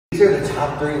These are the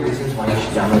top 3 reasons why you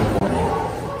should download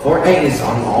Fortnite. Fortnite is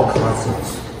on all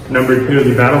consoles. Number 2,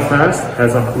 the Battle Pass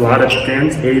has a lot of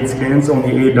skins, 8 skins,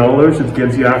 only $8. It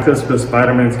gives you access to a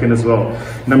Spider-Man skin as well.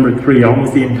 Number 3,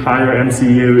 almost the entire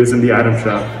MCU is in the item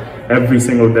shop every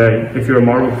single day. If you're a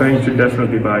Marvel fan, you should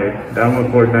definitely buy it. Download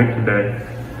Fortnite today.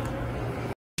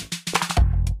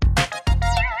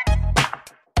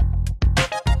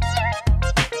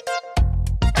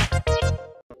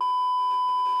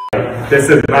 This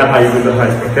is not how you do the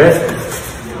heist, okay?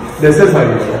 This is how you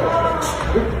do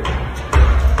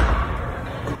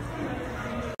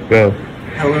it. Go.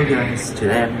 Hello guys,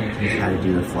 today I'm going to teach you how to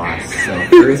do the floss. So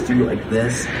first do like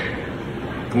this,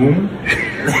 boom,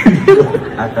 then you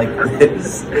act like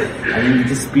this, and then you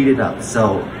just speed it up.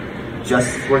 So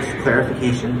just for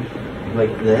clarification,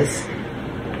 like this,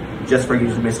 just for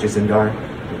using Mr. Zindar.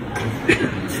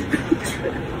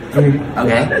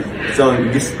 Okay, so you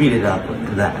just speed it up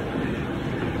like that,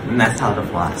 and that's how to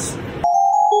floss.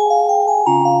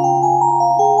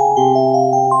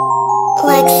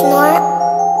 Like snort.